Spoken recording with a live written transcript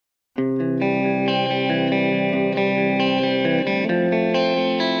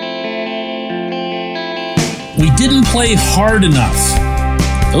We didn't play hard enough.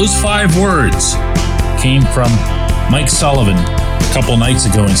 Those 5 words came from Mike Sullivan a couple nights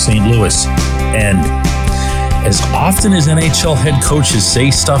ago in St. Louis. And as often as NHL head coaches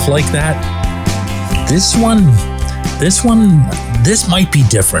say stuff like that, this might be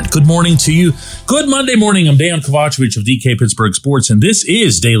different. Good morning to you. Good Monday morning. I'm Dejan Kovacevic of DK Pittsburgh Sports, and this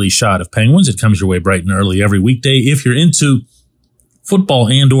is Daily Shot of Penguins. It comes your way bright and early every weekday. If you're into football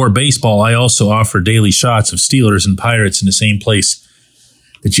and or baseball, I also offer daily shots of Steelers and Pirates in the same place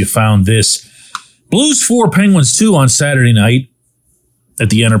that you found this. Blues 4, Penguins 2 on Saturday night at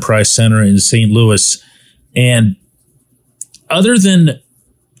the Enterprise Center in St. Louis. And other than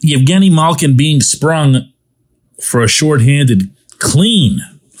Evgeny Malkin being sprung for a shorthanded, clean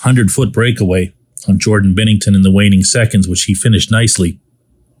 100-foot breakaway on Jordan Binnington in the waning seconds, which he finished nicely,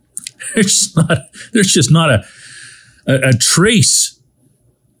 there's just not a trace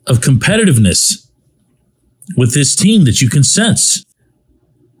of competitiveness with this team that you can sense.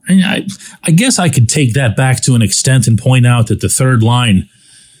 And I guess I could take that back to an extent and point out that the third line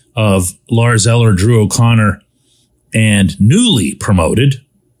of Lars Eller, Drew O'Connor, and newly promoted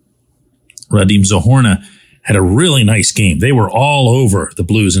Radim Zohorna had a really nice game. They were all over the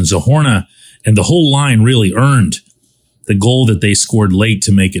Blues, and Zohorna and the whole line really earned the goal that they scored late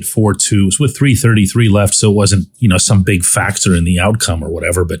to make it 4-2. It was with 3:33 left, so it wasn't, some big factor in the outcome or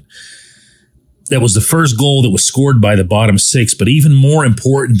whatever, but that was the first goal that was scored by the bottom 6. But even more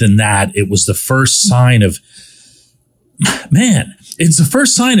important than that, it was the first sign of, it's the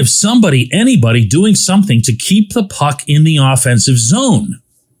first sign of anybody doing something to keep the puck in the offensive zone,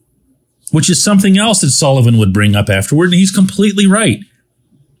 which is something else that Sullivan would bring up afterward, and he's completely right.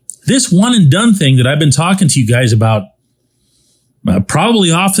 This one and done thing that I've been talking to you guys about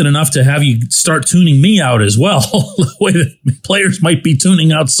probably often enough to have you start tuning me out as well, the way that players might be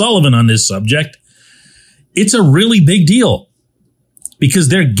tuning out Sullivan on this subject. It's a really big deal because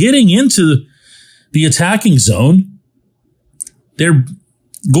they're getting into the attacking zone. They're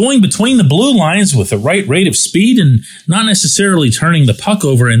going between the blue lines with the right rate of speed and not necessarily turning the puck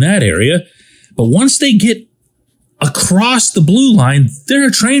over in that area. But once they get across the blue line, they're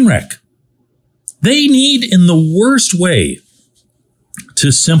a train wreck. They need, in the worst way,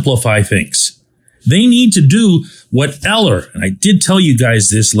 to simplify things. They need to do what Eller, and I did tell you guys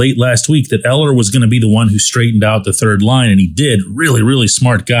this late last week, that Eller was going to be the one who straightened out the third line, and he did. Really, really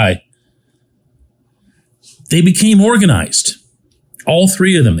smart guy. They became organized. All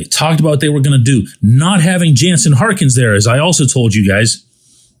 3 of them. They talked about what they were going to do. Not having Jansen Harkins there, as I also told you guys,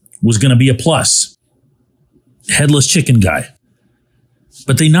 was going to be a plus. Headless chicken guy.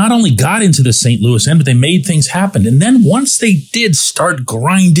 But they not only got into the St. Louis end, but they made things happen. And then once they did start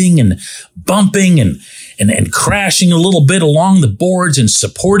grinding and bumping and crashing a little bit along the boards and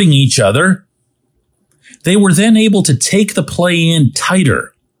supporting each other, they were then able to take the play in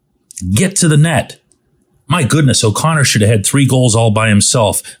tighter, get to the net. My goodness, O'Connor should have had 3 goals all by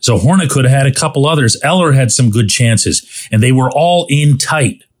himself. Zohorna could have had a couple others. Eller had some good chances, and they were all in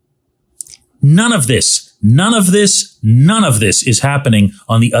tight. None of this is happening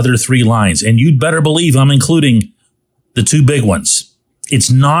on the other 3 lines. And you'd better believe I'm including the 2 big ones.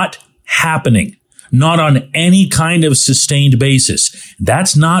 It's not happening. Not on any kind of sustained basis.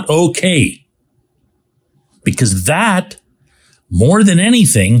 That's not okay. Because that, more than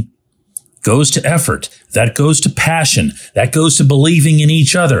anything, goes to effort. That goes to passion. That goes to believing in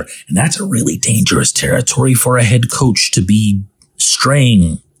each other. And that's a really dangerous territory for a head coach to be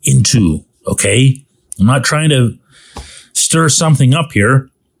straying into. Okay? I'm not trying to stir something up here,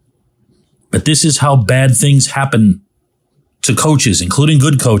 but this is how bad things happen to coaches, including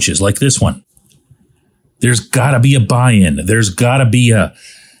good coaches like this one. There's got to be a buy-in. There's got to be a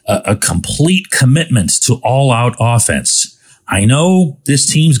complete commitment to all-out offense. I know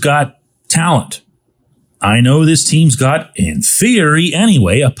this team's got talent. I know this team's got, in theory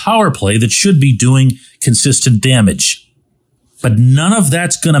anyway, a power play that should be doing consistent damage. But none of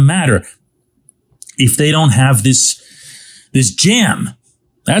that's going to matter if they don't have this jam.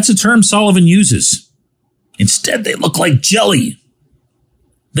 That's a term Sullivan uses. Instead, they look like jelly.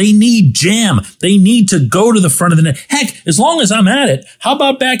 They need jam. They need to go to the front of the net. Heck, as long as I'm at it, how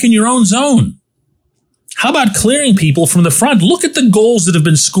about back in your own zone? How about clearing people from the front? Look at the goals that have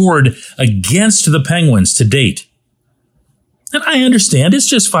been scored against the Penguins to date. And I understand it's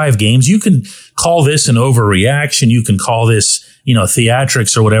just 5 games. You can call this an overreaction. You can call this,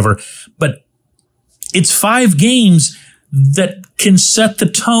 theatrics or whatever. But it's 5 games that can set the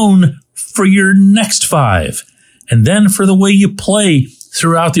tone for your next 5. And then for the way you play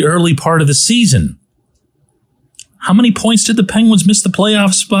throughout the early part of the season. How many points did the Penguins miss the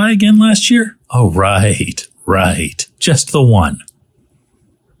playoffs by again last year? Oh, right. Right. Just the one.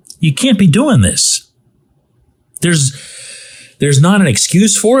 You can't be doing this. There's not an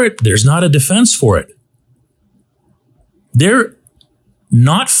excuse for it. There's not a defense for it. They're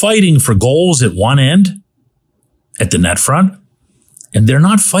not fighting for goals at one end, at the net front, and they're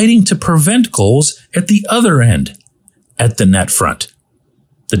not fighting to prevent goals at the other end, at the net front.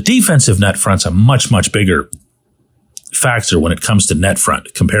 The defensive net front's a much, much bigger factor when it comes to net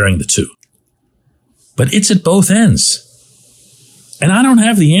front, comparing the two. But it's at both ends. And I don't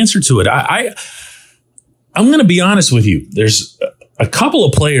have the answer to it. I'm going to be honest with you. There's a couple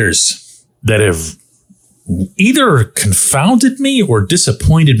of players that have either confounded me or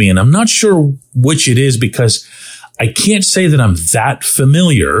disappointed me. And I'm not sure which it is because I can't say that I'm that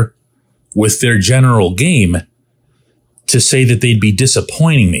familiar with their general game to say that they'd be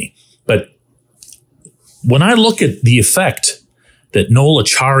disappointing me. But when I look at the effect that Noel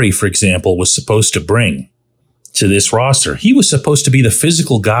Acciari, for example, was supposed to bring to this roster, he was supposed to be the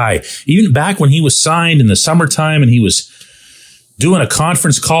physical guy. Even back when he was signed in the summertime and he was doing a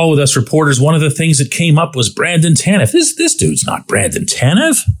conference call with us reporters, one of the things that came up was Brandon Tanev. This dude's not Brandon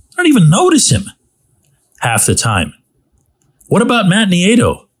Tanev. I don't even notice him half the time. What about Matt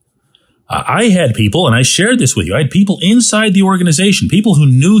Nieto? I had people, and I shared this with you, I had people inside the organization, people who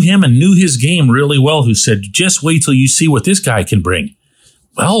knew him and knew his game really well, who said, just wait till you see what this guy can bring.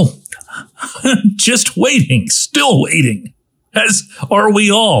 Well, just waiting, still waiting, as are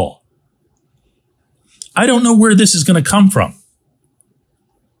we all. I don't know where this is going to come from.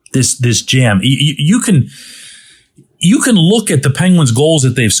 This jam. You can look at the Penguins' goals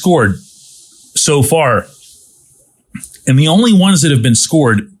that they've scored so far, and the only ones that have been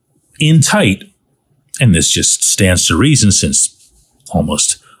scored in tight, and this just stands to reason since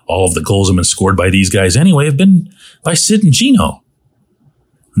almost all of the goals have been scored by these guys anyway, have been by Sid and Gino.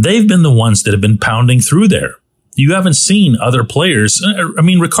 They've been the ones that have been pounding through there. You haven't seen other players. I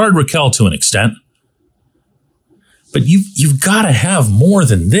mean, Rickard Rakell to an extent. But you've got to have more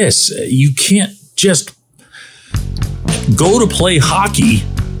than this. You can't just go to play hockey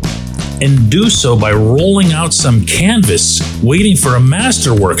and do so by rolling out some canvas, waiting for a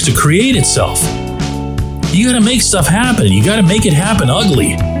masterwork to create itself. You got to make stuff happen. You got to make it happen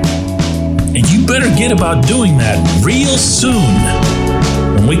ugly. And you better get about doing that real soon.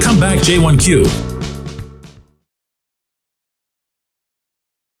 When we come back, J1Q.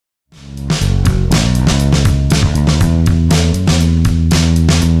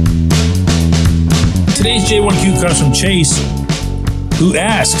 Today's J1Q comes from Chase, who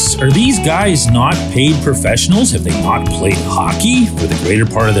asks, are these guys not paid professionals? Have they not played hockey for the greater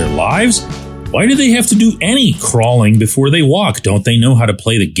part of their lives? Why do they have to do any crawling before they walk? Don't they know how to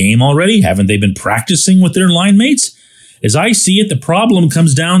play the game already? Haven't they been practicing with their line mates? As I see it, the problem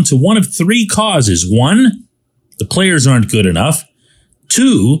comes down to one of three causes. One, the players aren't good enough.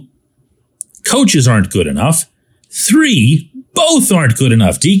 Two, coaches aren't good enough. Three, both aren't good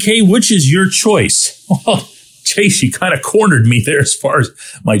enough. DK, which is your choice? Well, Chase, you kind of cornered me there as far as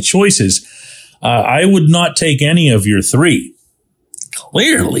my choices. I would not take any of your three.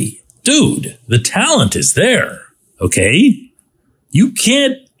 Clearly, dude, the talent is there, okay? You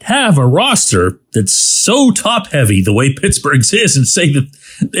can't have a roster that's so top-heavy the way Pittsburgh's is and say that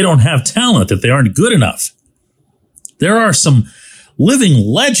they don't have talent, that they aren't good enough. There are some living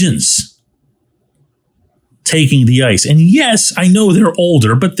legends taking the ice. And yes, I know they're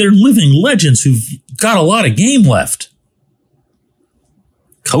older, but they're living legends who've got a lot of game left.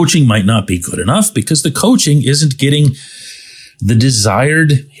 Coaching might not be good enough because the coaching isn't getting the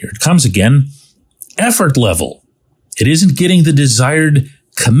desired, here it comes again, effort level. It isn't getting the desired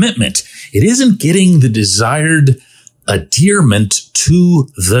commitment. It isn't getting the desired adherement to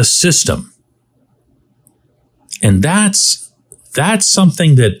the system. And that's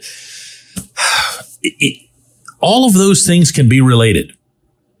something that all of those things can be related,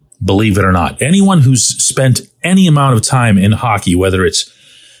 believe it or not. Anyone who's spent any amount of time in hockey, whether it's,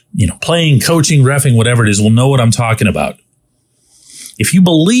 playing, coaching, reffing, whatever it is, will know what I'm talking about. If you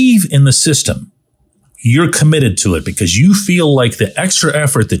believe in the system, you're committed to it because you feel like the extra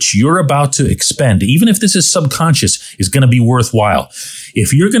effort that you're about to expend, even if this is subconscious, is going to be worthwhile.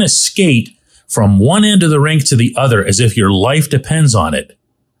 If you're going to skate from one end of the rink to the other as if your life depends on it,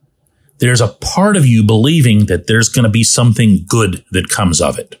 there's a part of you believing that there's going to be something good that comes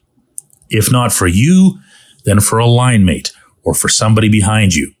of it. If not for you, then for a line mate or for somebody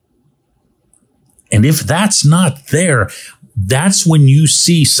behind you. And if that's not there, that's when you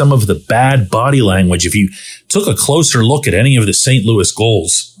see some of the bad body language. If you took a closer look at any of the St. Louis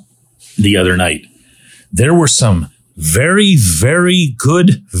goals the other night, there were some very, very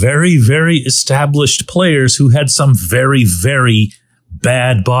good, very, very established players who had some very, very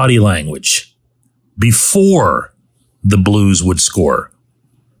bad body language before the Blues would score.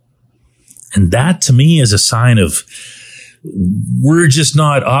 And that to me is a sign of we're just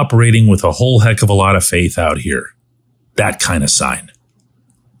not operating with a whole heck of a lot of faith out here. That kind of sign.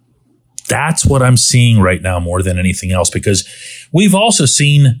 That's what I'm seeing right now more than anything else, because we've also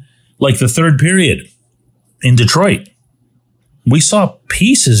seen like the third period in Detroit. We saw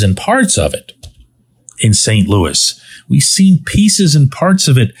pieces and parts of it in St. Louis. We've seen pieces and parts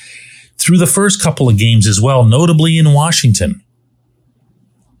of it through the first couple of games as well, notably in Washington.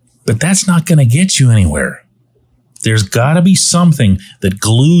 But that's not going to get you anywhere. There's got to be something that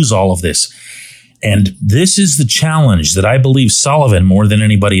glues all of this. And this is the challenge that I believe Sullivan more than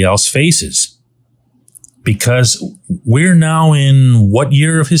anybody else faces. Because we're now in what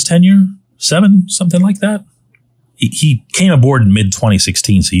year of his tenure? 7, something like that? He came aboard in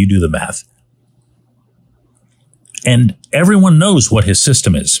mid-2016, so you do the math. And everyone knows what his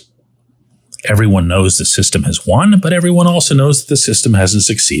system is. Everyone knows the system has won, but everyone also knows that the system hasn't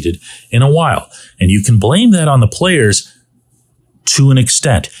succeeded in a while. And you can blame that on the players to an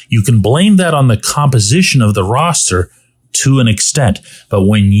extent. You can blame that on the composition of the roster to an extent. But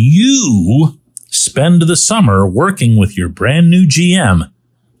when you spend the summer working with your brand new GM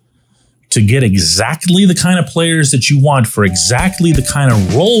to get exactly the kind of players that you want for exactly the kind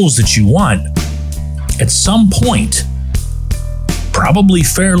of roles that you want, at some point, probably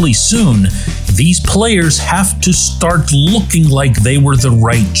fairly soon, these players have to start looking like they were the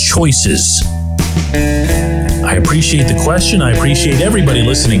right choices. I appreciate the question. I appreciate everybody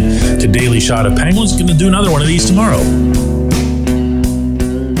listening to Daily Shot of Penguins. Going to do another one of these tomorrow.